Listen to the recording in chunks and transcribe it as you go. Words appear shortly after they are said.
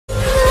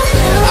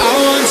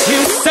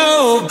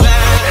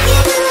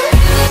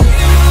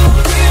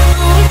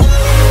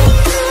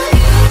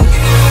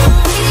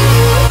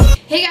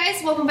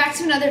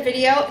another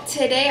video.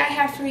 Today I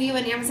have for you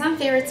an Amazon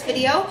favorites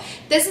video.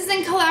 This is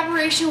in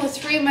collaboration with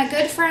three of my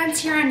good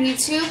friends here on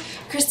YouTube.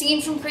 Kristine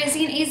from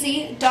Crazy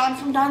and AZ, Dawn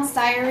from Dawn's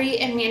Diary,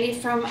 and Mandy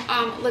from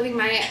Living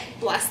My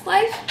Blessed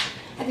Life.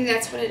 I think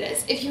that's what it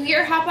is. If you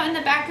hear hop on in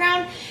the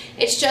background,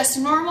 it's just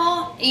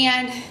normal,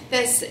 and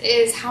this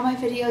is how my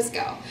videos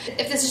go.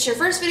 If this is your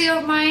first video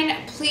of mine,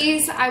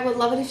 please, I would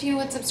love it if you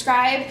would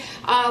subscribe.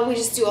 We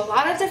just do a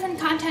lot of different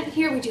content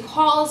here. We do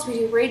hauls, we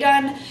do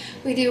redone,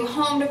 we do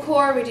home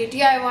decor, we do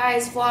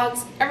DIYs,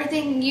 vlogs,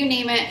 everything, you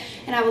name it.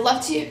 And I would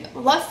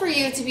love for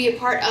you to be a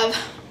part of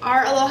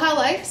our Aloha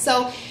life.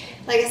 So,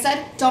 like I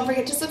said, don't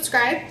forget to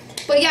subscribe.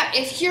 But yeah,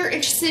 if you're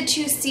interested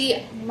to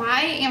see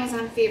my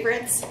Amazon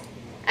favorites,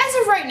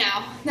 as of right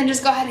now, then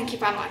just go ahead and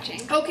keep on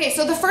watching. Okay,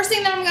 so the first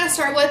thing that I'm going to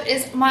start with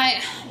is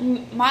my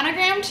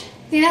monogrammed,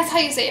 I think that's how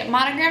you say it,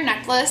 monogram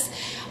necklace.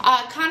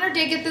 Connor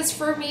did get this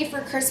for me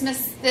for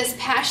Christmas this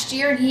past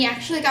year, and he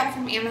actually got it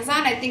from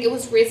Amazon. I think it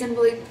was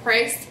reasonably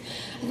priced.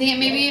 I think it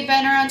maybe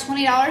been around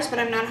 $20, but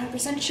I'm not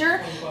 100%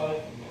 sure.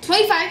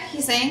 25,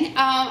 he's saying.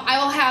 I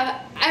will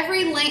have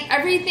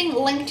everything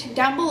linked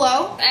down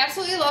below. I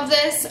absolutely love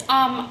this.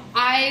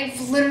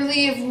 I've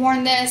literally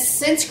worn this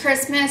since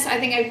Christmas. I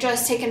think I've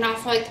just taken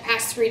off for like the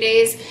past 3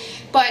 days,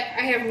 but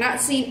I have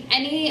not seen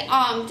any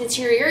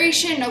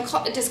deterioration, no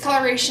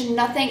discoloration,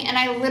 nothing. And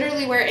I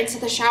literally wear it into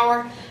the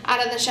shower,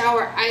 out of the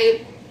shower.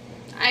 I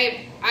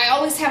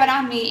always have it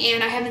on me,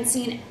 and I haven't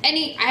seen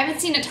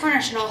it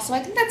tarnish at all. So I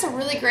think that's a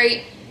really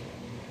great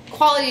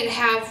quality to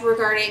have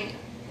regarding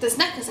this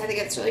necklace. I think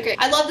it's really great.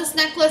 I love this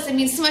necklace. It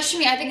means so much to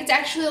me. I think it's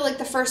actually like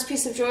the first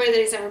piece of jewelry that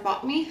he's ever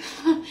bought me.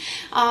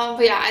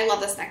 But yeah, I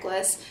love this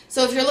necklace.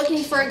 So if you're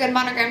looking for a good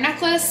monogram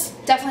necklace,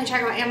 definitely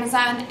check out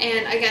Amazon.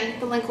 And again,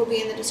 the link will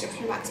be in the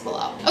description box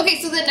below. Okay,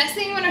 so the next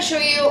thing I'm going to show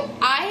you,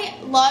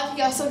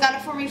 he also got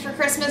it for me for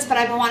Christmas, but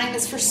I've been wanting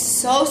this for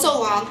so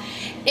long.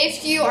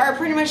 If you are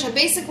pretty much a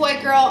basic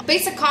white girl,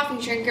 basic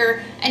coffee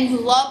drinker, and you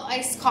love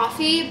iced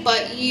coffee,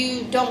 but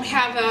you don't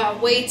have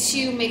a way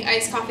to make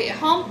iced coffee at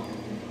home,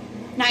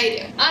 now you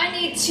do. I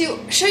need to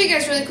show you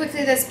guys really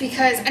quickly this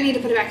because I need to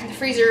put it back in the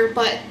freezer,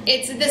 but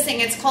it's this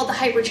thing, it's called the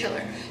Hyper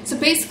Chiller. So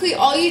basically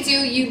all you do,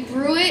 you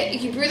brew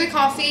the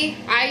coffee.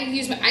 I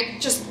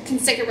just can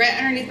stick it right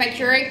underneath my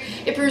Keurig.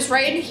 It brews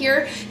right into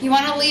here. You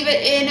want to leave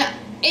it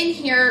in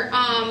here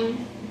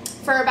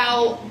for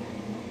about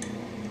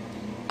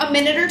a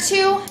minute or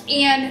two,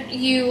 and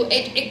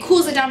it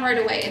cools it down right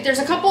away. There's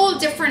a couple of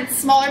different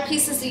smaller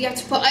pieces that you have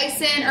to put ice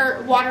in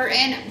or water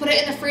in, put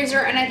it in the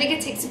freezer, and I think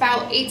it takes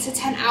about 8 to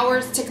 10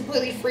 hours to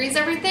completely freeze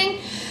everything.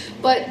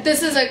 But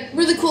this is a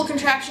really cool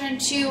contraption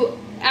to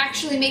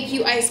actually make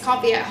you iced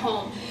coffee at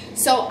home.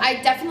 So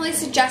I definitely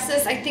suggest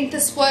this. I think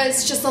this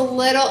was just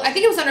I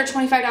think it was under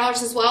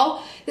 $25 as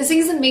well. This thing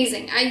is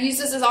amazing. I use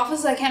this as often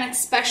as I can,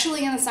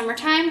 especially in the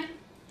summertime.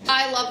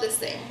 I love this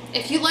thing.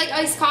 If you like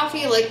iced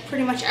coffee like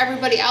pretty much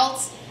everybody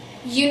else,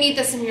 you need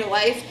this in your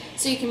life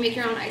so you can make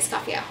your own iced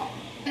coffee at home.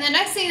 And the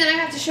next thing that I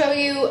have to show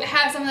you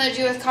has something to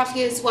do with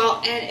coffee as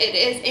well, and it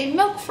is a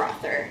milk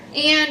frother.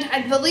 And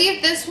I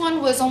believe this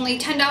one was only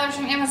 $10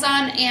 from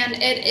Amazon, and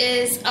it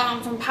is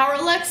from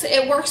Powerlux.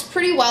 It works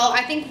pretty well.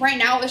 I think right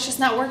now it's just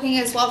not working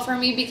as well for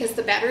me because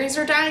the batteries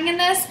are dying in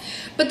this,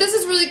 but this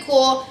is really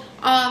cool.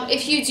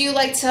 If you do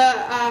like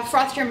to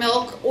froth your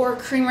milk or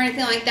cream or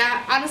anything like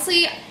that,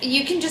 honestly,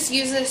 you can just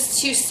use this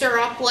to stir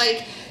up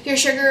like your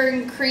sugar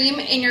and cream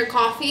in your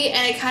coffee,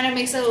 and it kind of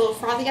makes it a little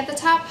frothy at the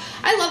top.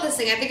 I love this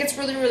thing. I think it's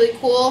really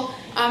cool.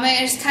 And it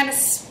just kind of,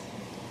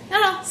 I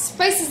don't know,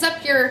 spices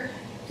up your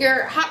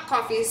hot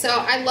coffee. So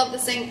I love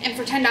this thing, and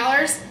for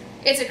 $10,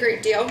 it's a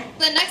great deal.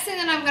 The next thing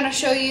that I'm going to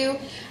show you,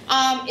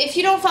 if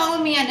you don't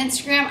follow me on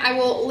Instagram, I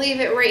will leave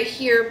it right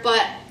here,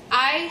 but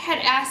I had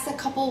asked a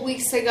couple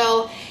weeks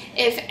ago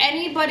if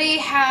anybody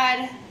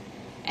had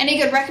any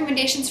good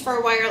recommendations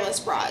for wireless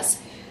bras.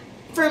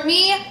 For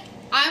me,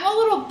 I'm a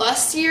little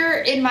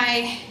bustier in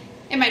my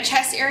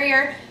chest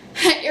area.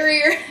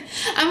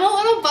 I'm a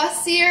little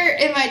bustier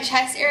in my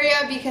chest area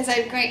because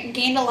I've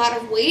gained a lot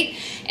of weight,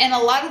 and a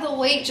lot of the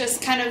weight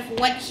just kind of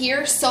went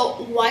here.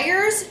 So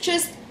wires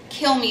just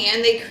kill me,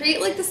 and they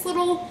create like this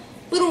little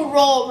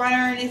roll right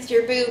underneath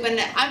your boob, and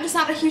I'm just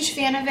not a huge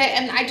fan of it,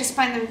 and I just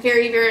find them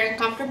very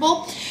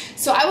uncomfortable.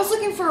 So I was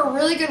looking for a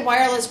really good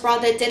wireless bra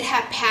that did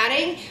have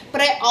padding,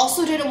 but I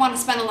also didn't want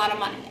to spend a lot of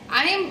money.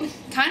 I am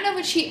kind of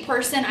a cheap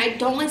person. I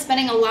don't like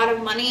spending a lot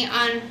of money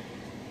on,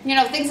 you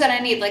know, things that I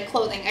need, like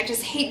clothing. I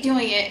just hate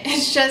doing it.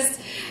 It's just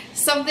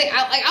something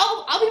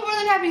I'll be more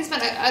than happy to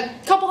spend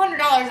a couple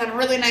 $100 on a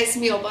really nice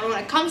meal, but when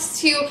it comes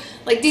to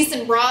like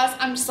decent bras,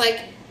 I'm just like,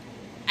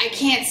 I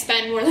can't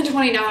spend more than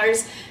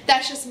 $20.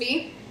 That's just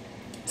me.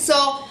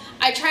 So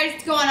I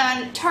tried going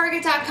on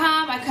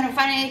Target.com. I couldn't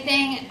find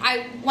anything.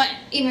 I went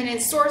even in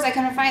stores. I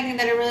couldn't find anything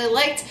that I really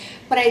liked.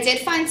 But I did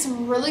find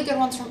some really good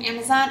ones from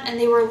Amazon, and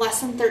they were less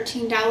than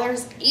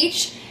 $13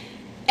 each,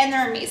 and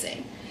they're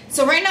amazing.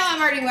 So right now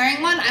I'm already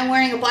wearing one. I'm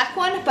wearing a black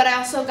one, but I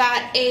also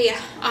got a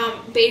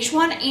beige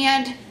one,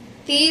 and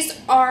these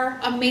are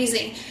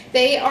amazing.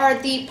 They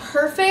are the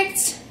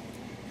perfect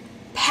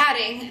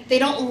padding. They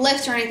don't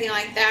lift or anything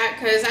like that,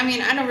 because I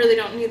mean, I really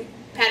don't need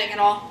padding at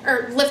all,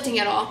 or lifting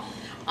at all.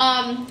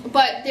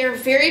 But they're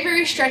very,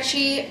 very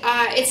stretchy.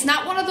 It's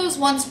not one of those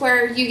ones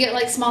where you get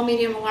like small,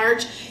 medium,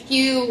 large.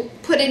 You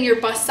put in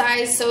your bust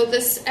size. So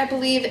this, I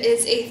believe,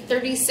 is a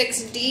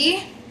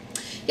 36D.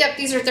 Yep,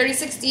 these are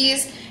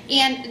 36Ds,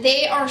 and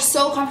they are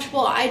so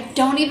comfortable. I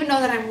don't even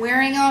know that I'm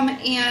wearing them.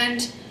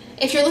 And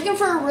if you're looking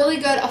for a really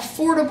good,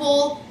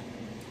 affordable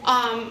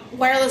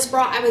wireless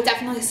bra, I would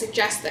definitely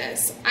suggest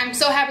this. I'm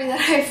so happy that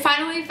I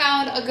finally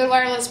found a good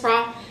wireless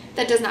bra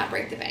that does not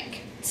break the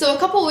bank. So a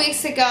couple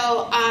weeks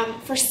ago,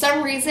 for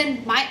some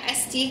reason, my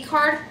SD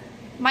card,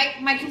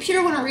 my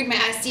computer wouldn't read my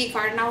SD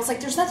card, and I was like,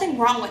 there's nothing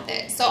wrong with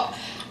it. So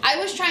I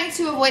was trying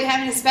to avoid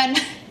having to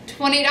spend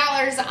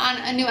 $20 on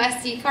a new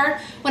SD card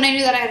when I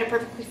knew that I had a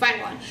perfectly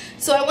fine one.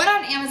 So I went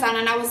on Amazon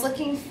and I was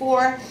looking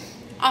for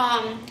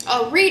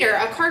a reader,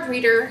 a card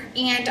reader,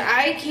 and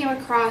I came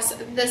across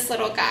this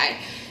little guy.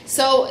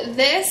 So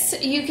this,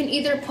 you can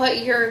either put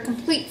your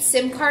complete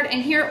SIM card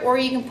in here, or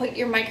you can put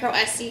your micro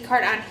SD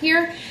card on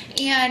here,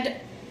 and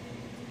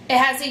it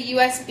has a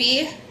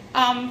USB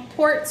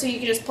port, so you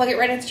can just plug it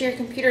right into your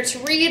computer to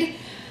read.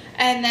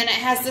 And then it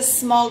has this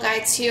small guy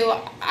too.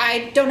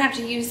 I don't have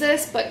to use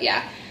this, but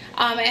yeah.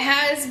 It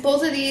has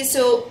both of these,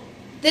 so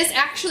this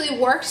actually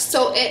works,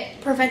 so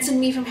it prevented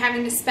me from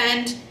having to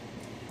spend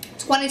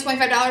 $20,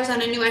 $25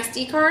 on a new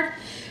SD card,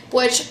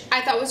 which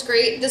I thought was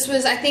great. This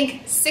was, I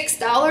think,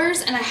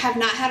 $6, and I have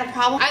not had a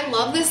problem. I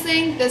love this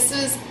thing. This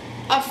is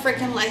a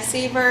freaking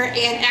lifesaver,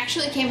 and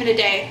actually came in a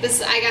day.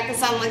 I got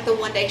this on like the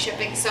 1-day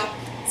shipping, so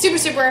super,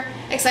 super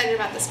excited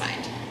about this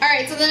find.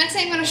 Alright, so the next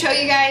thing I'm going to show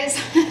you guys,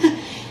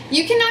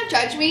 you cannot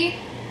judge me,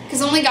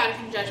 because only God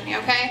can judge me,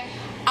 okay?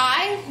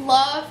 I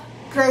love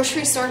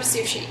grocery store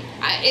sushi.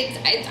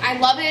 I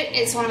love it.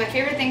 It's one of my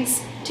favorite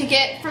things to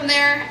get from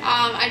there.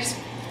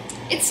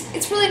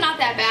 It's really not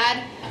that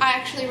bad. I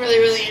actually really,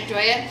 really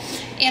enjoy it,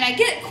 and I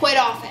get it quite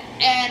often,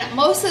 and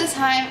most of the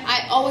time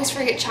I always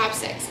forget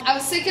chopsticks. I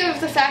was sick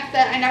of the fact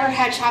that I never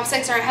had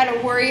chopsticks, or I had to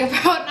worry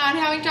about not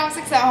having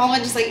chopsticks at home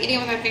and just like eating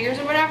with my fingers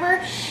or whatever,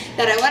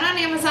 that I went on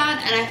Amazon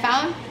and I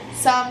found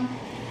some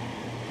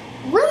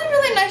really,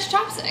 really nice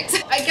chopsticks.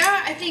 I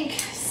got, I think,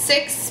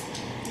 5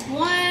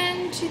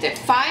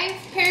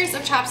 pairs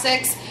of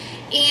chopsticks,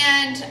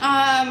 and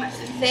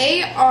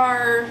they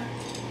are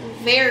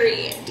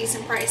very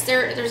decent price.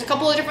 There's a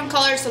couple of different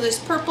colors. So there's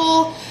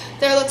purple,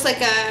 there looks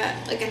like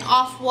an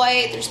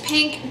off-white, there's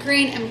pink,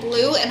 green, and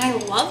blue, and I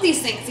love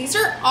these things. These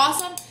are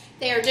awesome.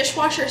 They are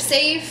dishwasher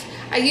safe.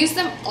 I use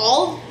them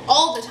all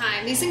the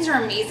time. These things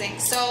are amazing.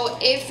 So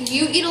if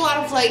you eat a lot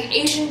of like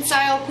Asian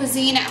style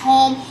cuisine at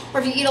home, or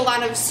if you eat a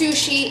lot of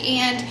sushi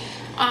and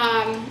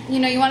you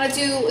know, you want to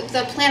do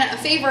the planet a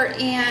favor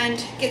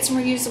and get some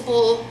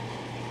reusable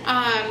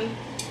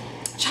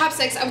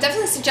chopsticks, I would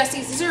definitely suggest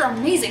these. These are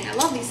amazing. I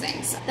love these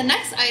things. The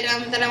next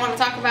item that I want to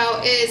talk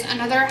about is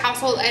another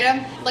household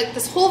item. Like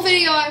this whole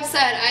video I've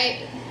said,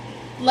 I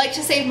like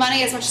to save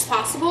money as much as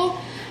possible.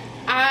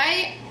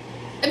 I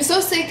am so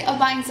sick of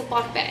buying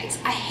Ziploc bags.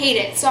 I hate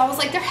it. So I was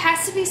like, there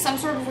has to be some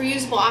sort of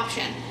reusable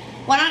option.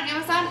 Went on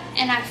Amazon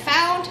and I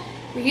found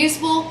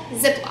reusable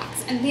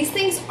Ziplocs, and these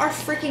things are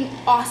freaking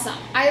awesome.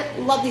 I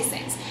love these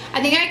things.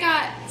 I think I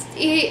got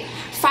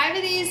 5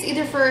 of these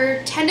either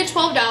for $10 to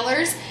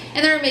 $12,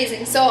 and they're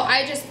amazing. So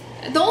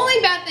the only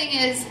bad thing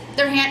is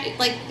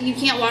like you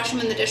can't wash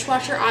them in the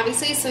dishwasher,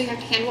 obviously, so you have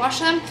to hand wash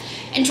them,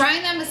 and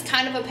drying them is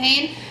kind of a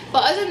pain.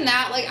 But other than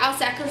that, like, I'll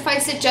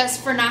sacrifice it just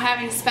for not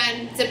having to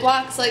spend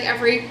Ziplocs like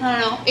every, I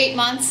don't know, 8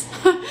 months.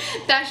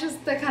 That's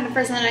just the kind of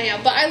person that I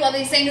am. But I love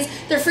these things.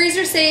 They're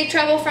freezer safe,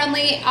 travel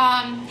friendly,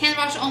 hand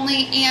wash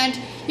only, and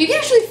you can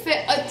actually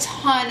fit a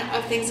ton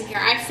of things in here.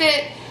 I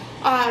fit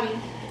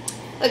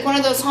like one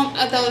of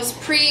those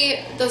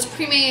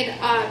pre-made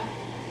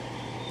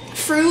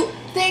fruit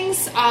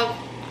things,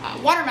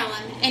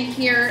 watermelon in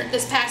here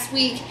this past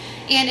week,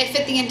 and it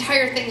fit the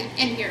entire thing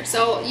in here.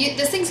 So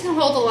this thing's gonna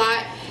hold a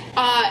lot.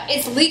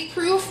 It's leak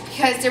proof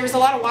because there was a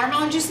lot of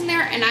watermelon juice in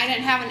there, and I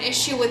didn't have an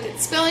issue with it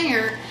spilling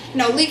or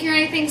leaking or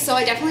anything. So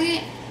I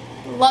definitely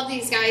love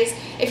these guys.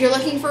 If you're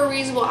looking for a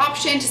reusable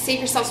option to save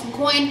yourself some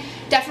coin,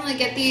 definitely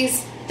get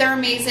these. They're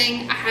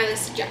amazing. I highly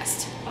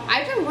suggest.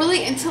 I've been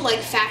really into like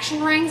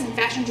fashion rings and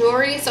fashion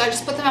jewelry, so I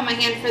just put them on my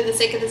hand for the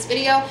sake of this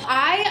video.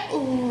 I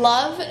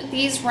love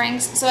these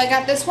rings. So I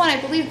got this one. I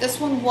believe this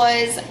one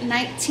was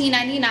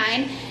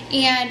 $19.99,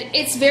 and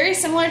it's very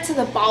similar to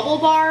the Bauble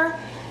Bar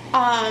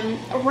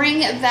ring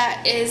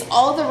that is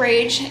all the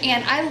rage,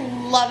 and I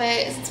love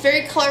it. It's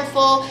very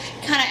colorful,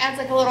 kind of adds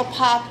like a little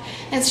pop,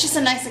 and it's just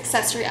a nice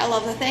accessory. I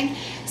love the thing.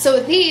 So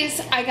these,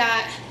 I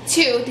got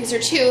 2. These are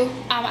 2.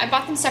 I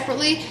bought them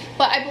separately,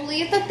 but I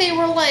believe that they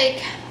were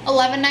like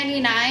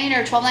 $11.99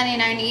 or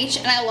 $12.99 each,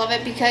 and I love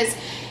it because,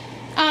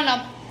 I don't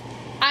know,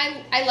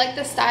 I like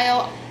the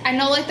style. I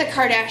know like the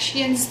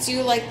Kardashians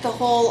do like the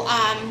whole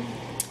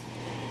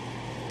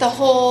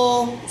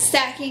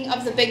stacking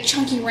of the big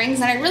chunky rings,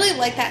 and I really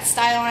like that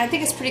style, and I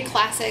think it's pretty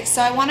classic.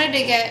 So I wanted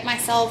to get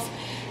myself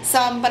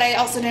some, but I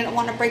also didn't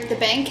want to break the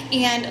bank.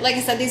 And like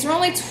I said, these were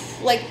only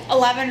like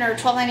 $11 or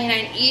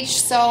 $12.99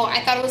 each, so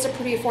I thought it was a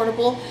pretty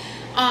affordable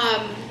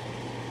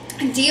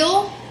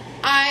deal.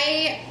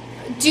 I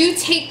do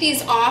take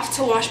these off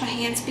to wash my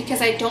hands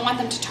because I don't want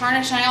them to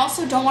tarnish, and I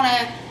also don't want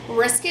to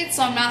risk it,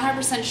 so I'm not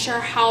 100% sure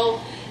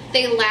how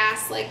they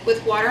last, like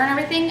with water and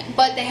everything,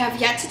 but they have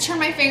yet to turn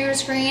my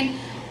fingers green.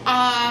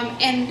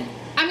 And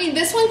I mean,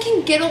 this one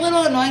can get a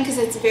little annoying because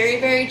it's very,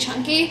 very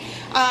chunky.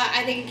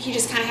 I think you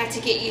just kind of have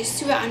to get used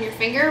to it on your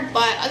finger,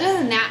 but other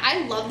than that,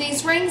 I love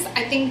these rings.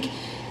 I think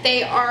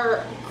they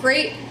are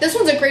great. This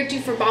one's a great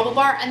dupe for Bobble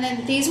Bar, and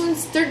then these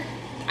ones,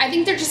 I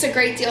think they're just a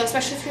great deal,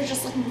 especially if you're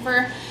just looking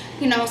for,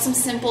 you know, some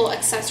simple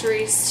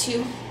accessories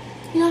to,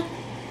 you know,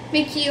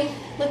 make you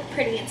look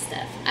pretty and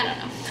stuff. I don't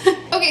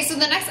know. Okay, so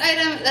the next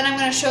item that I'm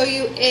going to show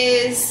you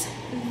is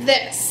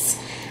this.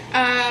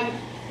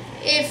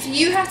 If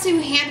you have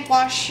to hand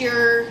wash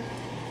your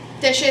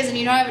dishes and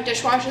you don't have a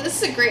dishwasher,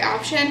 this is a great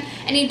option,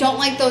 and you don't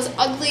like those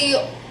ugly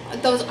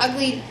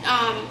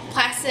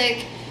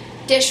plastic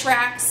dish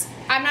racks.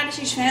 I'm not a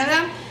huge fan of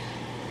them.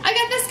 I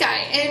got this guy,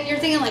 and you're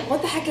thinking like,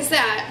 what the heck is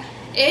that?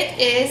 It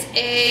is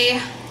a,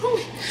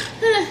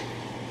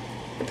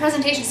 the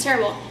presentation's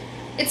terrible.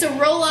 It's a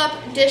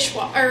roll-up dish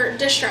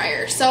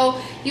dryer.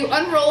 So you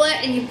unroll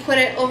it and you put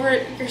it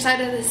over your side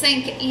of the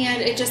sink,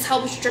 and it just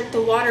helps drip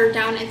the water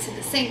down into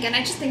the sink. And I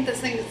just think this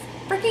thing is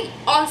freaking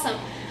awesome.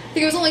 I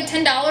think it was only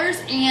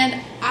 $10,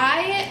 and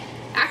I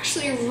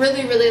actually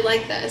really, really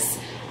like this.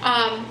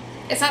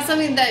 It's not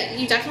something that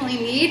you definitely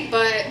need,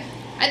 but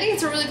I think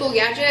it's a really cool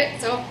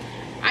gadget. So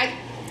I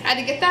had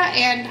to get that,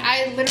 and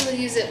I literally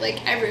use it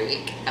like every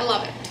week. I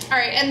love it. All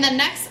right, and the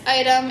next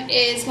item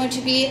is going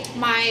to be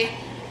my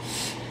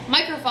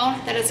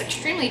microphone that is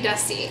extremely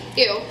dusty.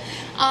 Ew.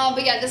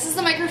 But yeah, this is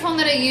the microphone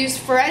that I use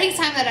for any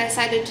time that I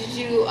decided to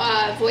do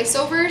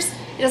voiceovers.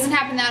 It doesn't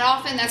happen that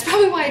often. That's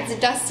probably why it's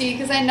dusty,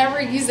 because I never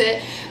use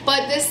it.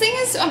 But this thing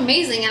is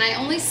amazing, and I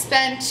only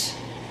spent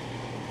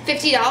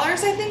 $50, I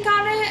think,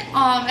 on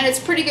it. And it's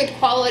pretty good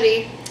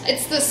quality.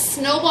 It's the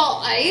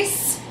Snowball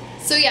Ice.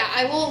 So yeah,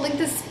 I will link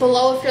this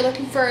below if you're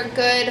looking for a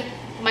good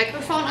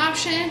microphone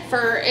option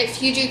for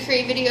if you do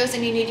create videos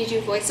and you need to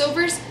do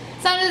voiceovers.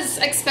 It's not as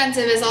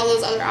expensive as all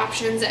those other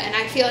options, and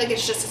I feel like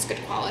it's just as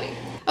good quality.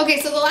 Okay,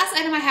 so the last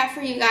item I have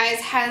for you guys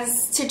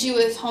has to do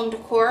with home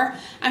decor.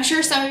 I'm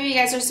sure some of you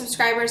guys are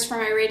subscribers for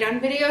my Raid-Done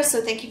videos,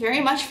 so thank you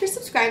very much for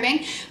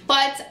subscribing.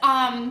 But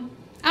I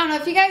don't know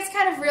if you guys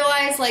kind of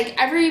realize, like,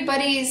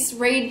 everybody's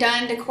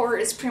Raid-Done decor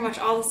is pretty much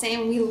all the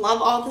same. We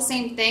love all the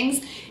same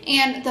things,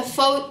 and the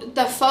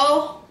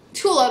faux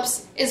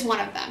tulips is one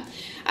of them.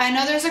 I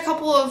know there's a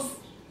couple of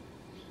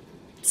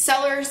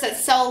sellers that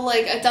sell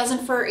like a dozen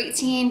for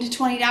 $18 to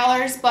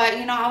 $20, but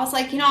you know, I was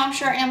like, you know, I'm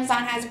sure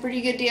Amazon has a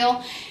pretty good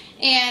deal,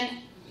 and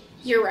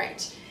you're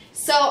right.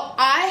 So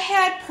I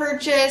had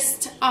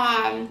purchased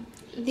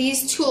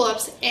these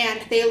tulips, and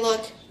they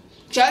look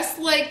just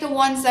like the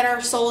ones that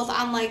are sold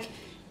on, like,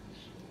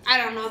 I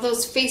don't know,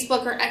 those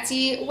Facebook or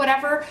Etsy,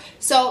 whatever.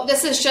 So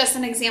this is just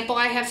an example.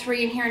 I have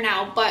 3 in here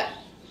now, but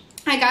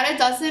I got a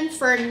dozen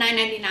for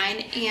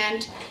 $9.99,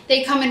 and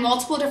they come in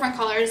multiple different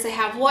colors. They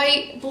have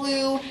white,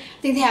 blue,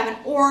 I think they have an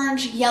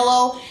orange,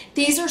 yellow.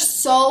 These are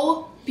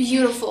so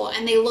beautiful,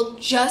 and they look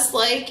just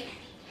like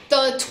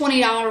the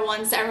 $20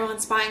 ones that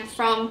everyone's buying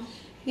from,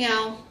 you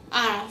know,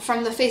 I don't know,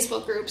 from the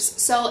Facebook groups.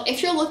 So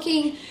if you're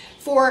looking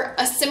for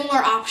a similar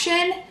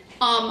option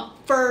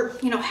for,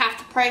 you know, half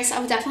the price, I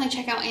would definitely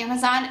check out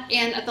Amazon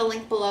and at the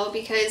link below,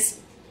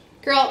 because,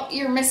 girl,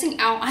 you're missing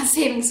out on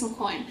saving some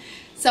coin.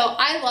 So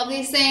I love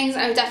these things.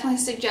 I would definitely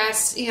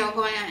suggest, you know,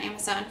 going on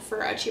Amazon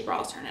for a cheaper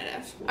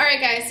alternative. Alright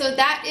guys, so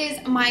that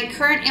is my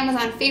current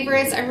Amazon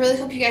favorites. I really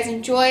hope you guys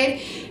enjoyed.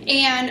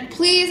 And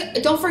please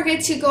don't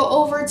forget to go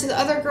over to the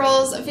other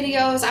girls'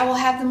 videos. I will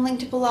have them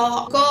linked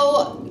below.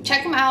 Go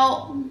check them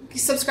out,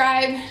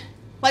 subscribe,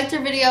 like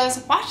their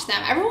videos, watch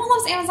them. Everyone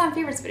loves Amazon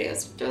favorites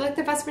videos. They're like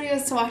the best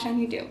videos to watch on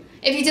YouTube.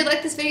 If you did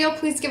like this video,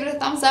 please give it a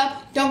thumbs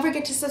up. Don't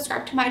forget to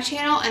subscribe to my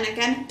channel, and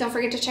again, don't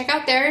forget to check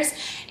out theirs,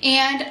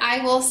 and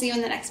I will see you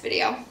in the next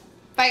video.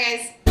 Bye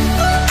guys.